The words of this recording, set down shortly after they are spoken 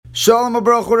Shalom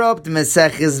Abrachurop, the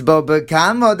Meseches Baba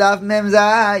Kamo Daf Mem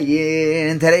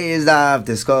Zayin. Today's daf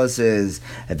discusses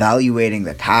evaluating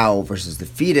the cow versus the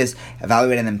fetus,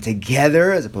 evaluating them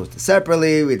together as opposed to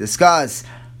separately. We discuss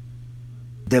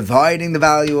dividing the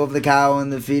value of the cow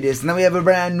and the fetus, and then we have a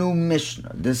brand new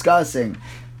Mishnah discussing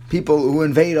people who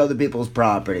invade other people's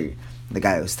property. The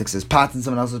guy who sticks his pots in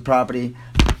someone else's property.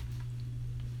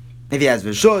 If he has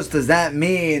vishus, does that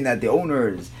mean that the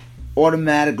owners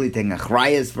automatically taking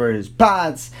achrayas for his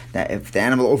pots, that if the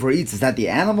animal overeats, is that the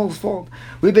animal's fault?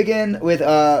 We begin with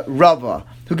Rava,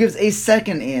 who gives a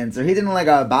second answer. He didn't like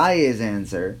Abaye's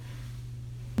answer.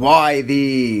 Why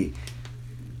the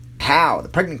cow, the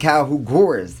pregnant cow who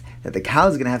gores, that the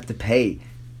cow's going to have to pay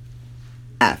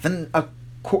half and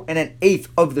an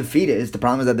eighth of the fetus. The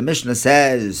problem is that the Mishnah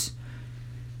says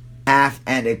half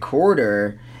and a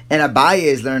quarter, and Abaye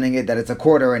is learning it that it's a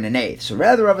quarter and an eighth. So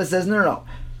rather Rava says, no.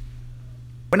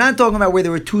 We're not talking about where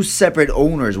there were two separate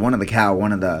owners, one of the cow,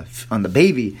 one on the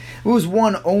baby. It was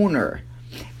one owner.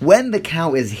 When the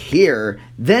cow is here,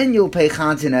 then you'll pay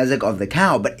Chatzin Ezek of the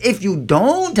cow. But if you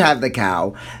don't have the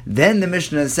cow, then the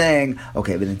Mishnah is saying,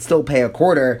 okay, but then still pay a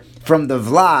quarter from the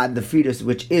Vlad, the fetus,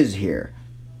 which is here.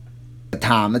 The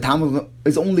Tam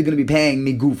is only going to be paying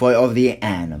Migufa of the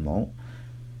animal.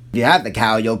 If you have the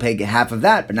cow, you'll pay half of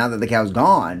that. But now that the cow's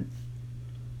gone,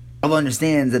 Rava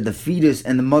understands that the fetus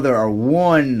and the mother are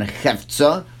one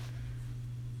hefza.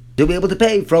 They'll be able to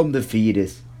pay from the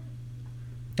fetus.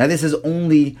 Now this is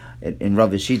only in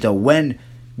Rava's Shita when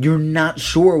you're not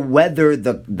sure whether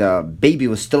the baby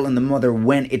was still in the mother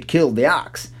when it killed the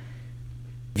ox.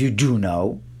 If you do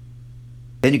know,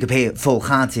 then you could pay full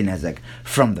Chatzin Ezek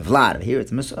from the Vlad. Here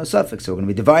it's a suffix, so we're going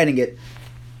to be dividing it.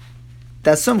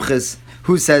 That's Sumchis,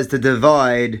 who says to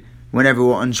divide whenever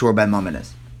we're unsure by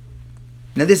Mamanis.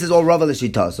 Now this is all Rava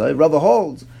L'Shita. So Rava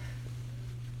holds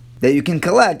that you can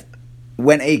collect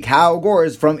when a cow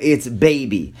gores from its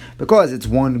baby, because it's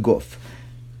one guf.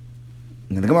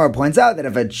 And the Gemara points out that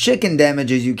if a chicken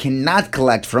damages, you cannot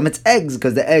collect from its eggs,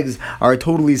 because the eggs are a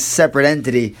totally separate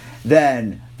entity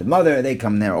than the mother. They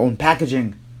come in their own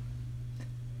packaging.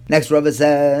 Next, Rava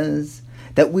says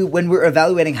that when we're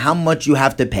evaluating how much you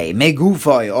have to pay,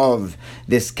 megufay of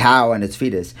this cow and its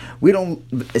fetus, we don't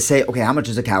say, okay, how much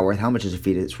is a cow worth, how much is a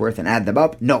fetus worth, and add them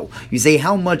up. No, you say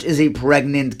how much is a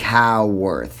pregnant cow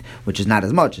worth, which is not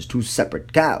as much as two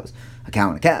separate cows, a cow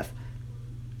and a calf.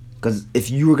 Because if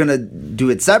you were going to do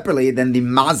it separately, then the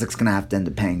mazik's going to have to end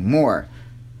up paying more.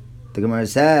 The Gemara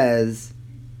says,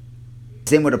 the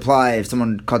same would apply if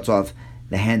someone cuts off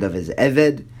the hand of his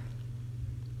eved,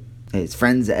 his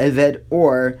friend's eved,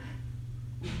 or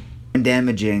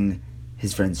damaging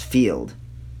his friend's field.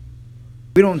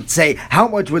 We don't say, how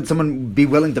much would someone be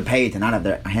willing to pay to not have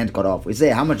their hand cut off? We say,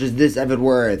 how much is this eved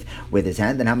worth with his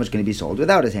hand, and how much can it be sold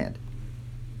without his hand?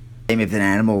 Same if an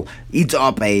animal eats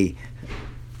up a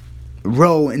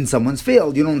row in someone's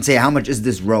field. You don't say, how much is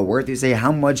this row worth? You say,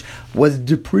 how much was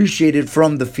depreciated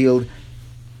from the field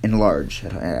in large,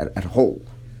 at whole.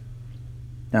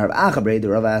 Now, Rav Achabre, the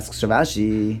Rav asks Rav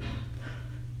Ashi,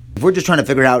 if we're just trying to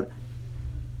figure out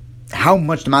how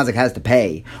much the mazik has to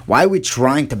pay, why are we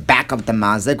trying to back up the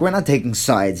mazik? We're not taking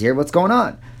sides here. What's going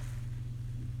on?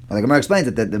 Well, the Gemara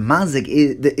explains that the mazik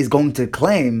is going to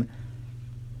claim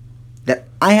that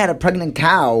I had a pregnant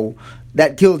cow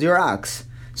that killed your ox.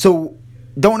 So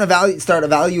don't start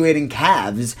evaluating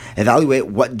calves. Evaluate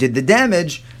what did the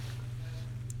damage.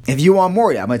 If you want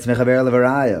more,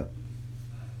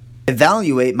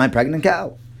 evaluate my pregnant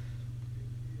cow.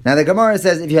 Now the Gemara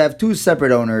says if you have two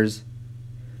separate owners,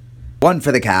 one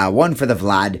for the cow, one for the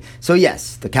Vlad. So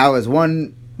yes, the cow is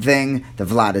one thing, the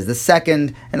Vlad is the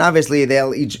second, and obviously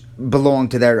they'll each belong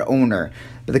to their owner.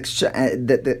 But it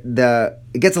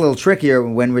gets a little trickier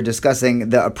when we're discussing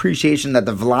the appreciation that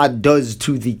the Vlad does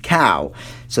to the cow.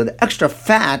 So the extra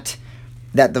fat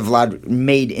that the Vlad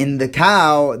made in the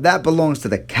cow, that belongs to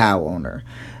the cow owner.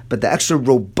 But the extra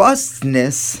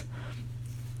robustness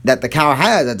that the cow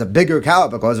has, that's a bigger cow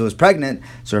because it was pregnant.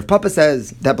 So Rav Papa says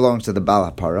that belongs to the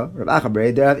Bala Para. Rav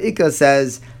Achabre, Rav Ika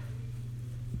says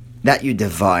that you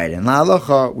divide. In La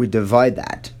Halacha, we divide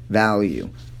that value.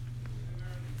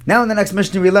 Now in the next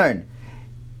Mishnah we learn,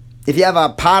 if you have a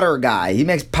potter guy, he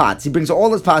makes pots. He brings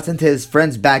all his pots into his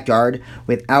friend's backyard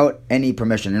without any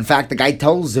permission. In fact, the guy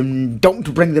tells him,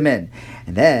 don't bring them in.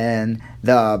 And then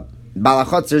the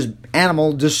Balachotzer's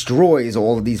animal destroys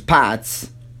all of these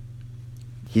pots.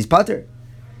 He's putter.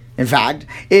 In fact,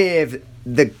 if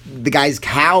the guy's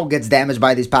cow gets damaged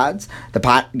by these pots, the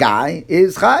pot guy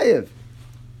is chayiv.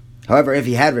 However, if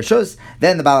he had reshus,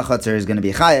 then the Baal HaChotzer is going to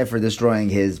be chayav for destroying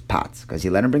his pots, because he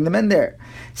let him bring them in there.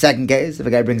 Second case, if a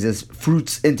guy brings his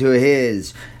fruits into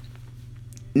his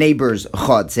neighbor's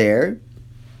chotzer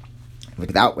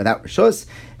without reshus,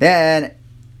 then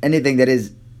anything that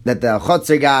the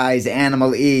chotzer guy's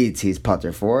animal eats, he's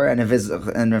potter for. And if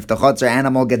the chotzer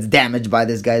animal gets damaged by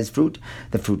this guy's fruit,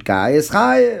 the fruit guy is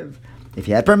chayiv. If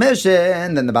he had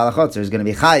permission, then the Baal HaChotzer is going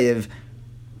to be chayiv.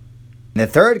 In the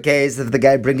third case, if the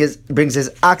guy brings his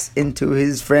ox into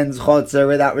his friend's chotzer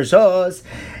without rishos,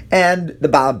 and the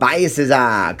Baal Bayis'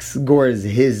 ox gores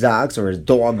his ox, or his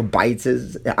dog bites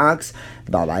his ox,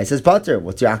 the Baal Bayis says, potter,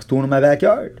 what's your ox doing in my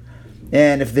backyard?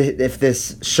 And if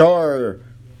this shor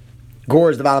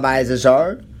gores the Baal Bayis'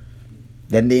 shor,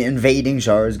 then the invading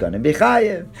shor is going to be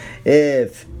chayiv.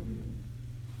 If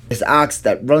this ox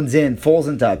that runs in falls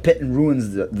into a pit and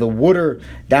ruins the water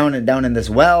down in this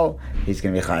well, he's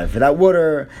going to be chayav for that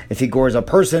water. If he gores a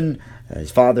person,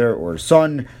 his father or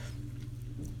son,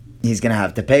 he's going to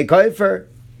have to pay kofer.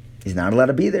 He's not allowed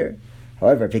to be there.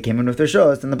 However, if he came in with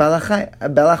reshus, then the Baal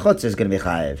HaChotzer is going to be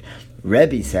chayav.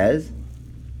 Rebbe says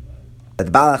that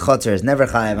the Baal HaChotzer is never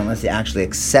chayav unless he actually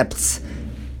accepts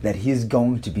that he's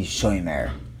going to be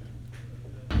shomer.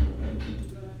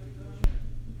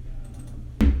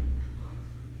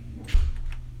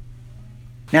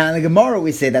 Now, in the Gemara,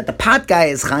 we say that the pot guy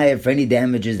is chayav for any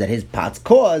damages that his pots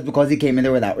caused because he came in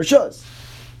there without reshus.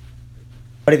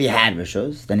 But if he had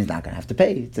reshus, then he's not going to have to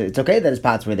pay. It's okay that his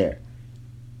pots were there,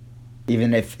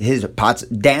 even if his pots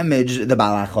damaged the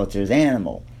Baal HaChotzer's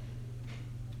animal.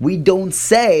 We don't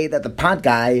say that the pot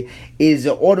guy is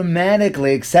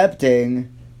automatically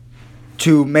accepting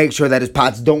to make sure that his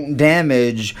pots don't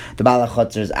damage the Baal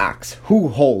HaChotzer's ox. Who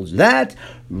holds that?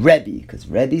 Rebbe, because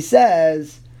Rebbe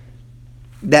says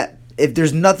that if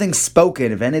there's nothing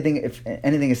spoken, if anything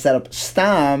is set up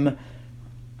stam,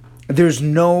 there's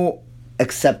no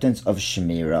acceptance of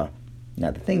shemira. Now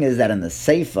the thing is that in the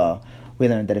Seifa, we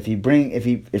learned that if he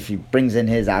brings in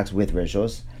his ox with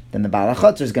rishos, then the Baal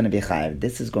HaChotzer is going to be chayav.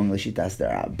 This is going l'shitas the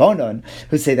Rabbanon,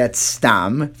 who say that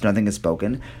stam, if nothing is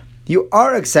spoken, you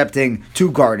are accepting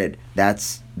to guard it.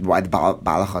 That's why the Baal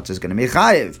HaChotzer is going to be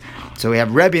chayiv. So we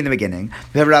have Rebbe in the beginning,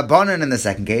 we have Rabbanon in the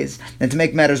second case, and to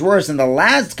make matters worse, in the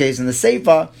last case, in the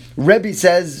Seifa, Rebbe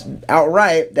says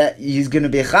outright that he's going to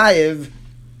be chayiv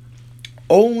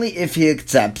only if he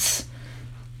accepts,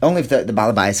 only if the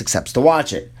Baal Bayis accepts to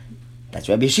watch it. That's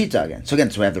Rebbe Shita again. So we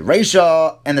have the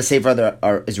Reisha and the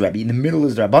Seifa is Rebbe. In the middle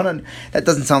is the Rabbanon. That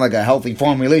doesn't sound like a healthy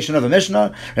formulation of a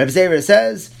Mishnah. Rebbe Zera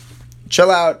says,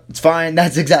 chill out, it's fine,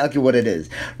 that's exactly what it is.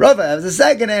 Rava has a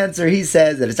second answer. He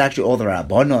says that it's actually all the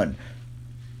Rabbanon.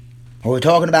 We're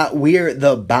talking about where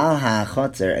the Baal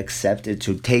HaChotzer accepted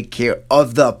to take care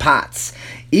of the pots,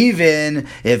 even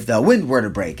if the wind were to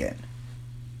break in.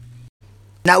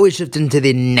 Now we shift into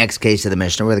the next case of the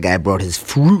Mishnah, where the guy brought his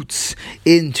fruits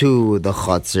into the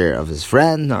chotzer of his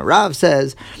friend. Now, Rav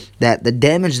says that the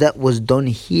damage that was done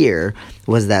here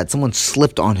was that someone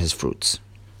slipped on his fruits.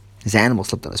 His animal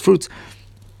slipped on his fruits.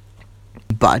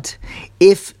 But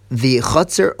if the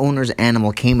chotzer owner's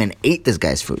animal came and ate this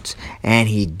guy's fruits, and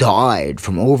he died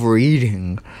from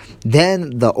overeating,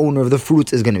 then the owner of the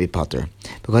fruits is going to be potter.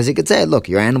 Because he could say, look,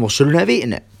 your animal shouldn't have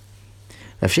eaten it.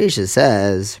 Rav Sheshes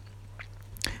says,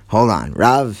 hold on,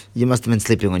 Rav, you must have been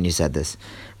sleeping when you said this.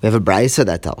 We have a brisa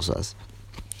that tells us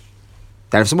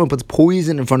that if someone puts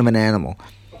poison in front of an animal,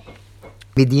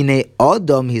 midine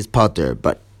adam he's potter,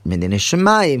 but midine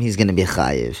shemayim he's going to be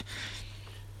chayiv.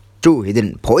 True, he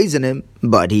didn't poison him,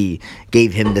 but he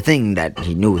gave him the thing that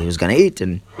he knew he was going to eat,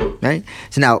 and right.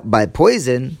 So now, by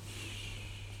poison,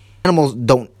 animals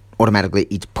don't automatically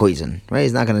eat poison, right?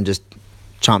 He's not going to just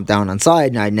chomp down on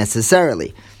cyanide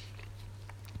necessarily.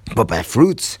 But by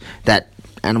fruits that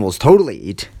animals totally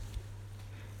eat,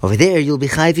 over there you'll be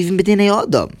chayiv even b'dinei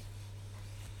adam.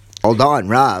 Hold on,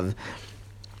 Rav.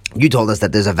 You told us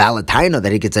that there's a valid taina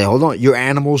that he could say, hold on, your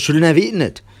animal shouldn't have eaten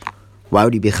it. Why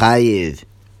would he be chayiv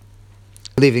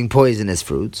leaving poisonous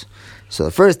fruits? So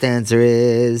the first answer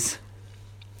is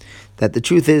that the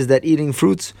truth is that eating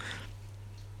fruits,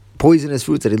 poisonous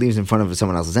fruits that he leaves in front of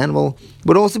someone else's animal,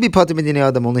 would also be patur b'dinei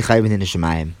adam, only chayiv b'dinei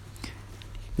shemayim.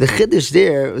 The chiddush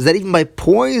there is that even by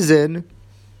poison,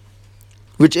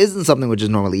 which isn't something which is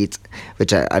normally eats,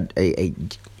 which a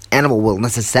animal will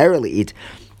necessarily eat,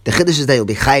 the chiddush is that you'll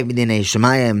be chayiv b'dinei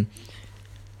shemayim,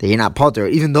 that you're not potter,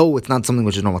 even though it's not something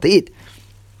which is normal to eat.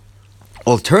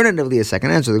 Alternatively, a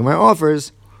second answer the Gemara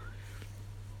offers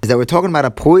is that we're talking about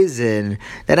a poison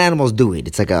that animals do eat.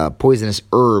 It's like a poisonous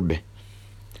herb,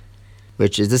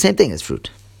 which is the same thing as fruit.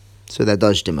 So that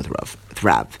does stem with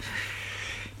Rav.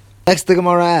 Next, the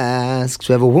Gemara asks,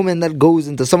 we have a woman that goes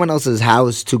into someone else's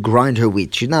house to grind her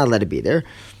wheat. She's not allowed to be there.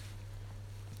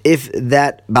 If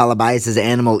that Balabayas'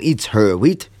 animal eats her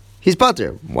wheat, he's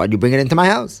potter. Why do you bring it into my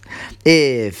house?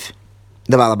 If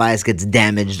the Balabayas gets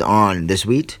damaged on this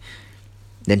wheat,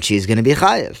 then she's going to be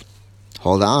chayiv.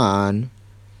 Hold on.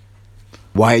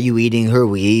 Why are you eating her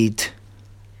wheat?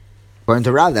 According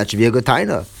to Rav, that should be a good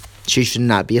taina. She should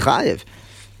not be chayiv.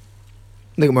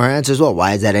 The Gemara answers, well,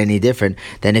 why is that any different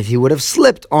than if he would have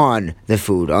slipped on the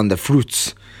food, on the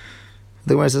fruits?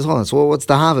 The Gemara says, hold on, so what's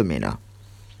the havamina?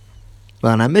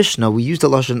 Well, in our Mishnah, we used the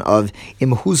lashon of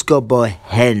imhuska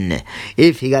bohen.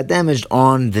 If he got damaged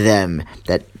on them,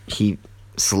 that he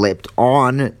slipped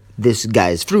on this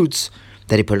guy's fruits,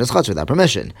 that he put in his chutz without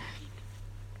permission.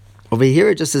 Over here,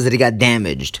 it just says that he got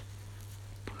damaged.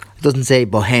 It doesn't say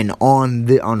bohen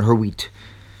on her wheat.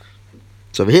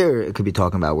 So over here, it could be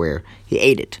talking about where he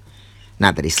ate it,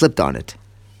 not that he slipped on it.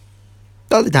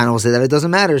 The other time will say that it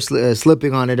doesn't matter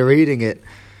slipping on it or eating it.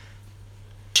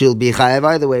 She'll be chayav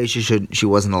either way. She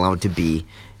wasn't allowed to be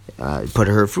put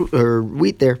her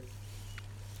wheat there.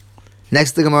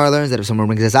 Next, the Gemara learns that if someone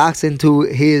brings his ox into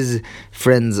his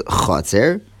friend's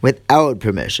chotzer without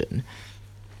permission,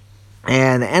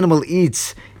 and the animal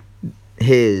eats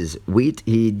his wheat,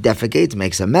 he defecates,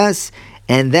 makes a mess,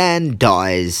 and then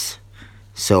dies.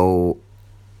 So,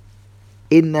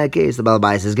 in that case, the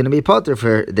Balabayas is going to be potter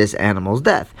for this animal's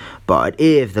death. But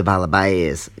if the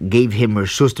Balabayas gave him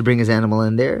reshus to bring his animal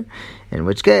in there, in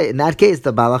that case,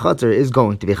 the Balachotzer is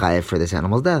going to be chayav for this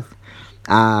animal's death.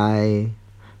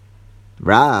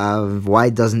 Rav, why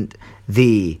doesn't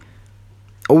the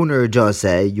owner just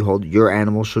say, your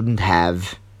animal shouldn't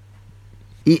have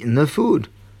eaten the food?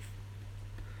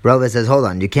 Rava says, hold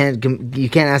on, you can't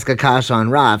ask a kasha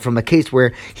on Rav from a case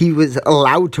where he was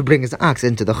allowed to bring his ox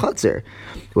into the chutzner.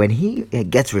 When he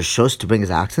gets reshus to bring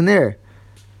his ox in there,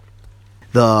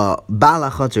 the Bala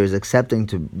chutzner is accepting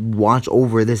to watch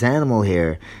over this animal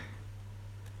here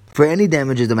for any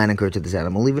damages that might occur to this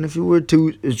animal, even if he were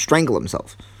to strangle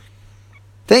himself.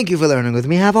 Thank you for learning with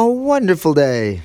me. Have a wonderful day.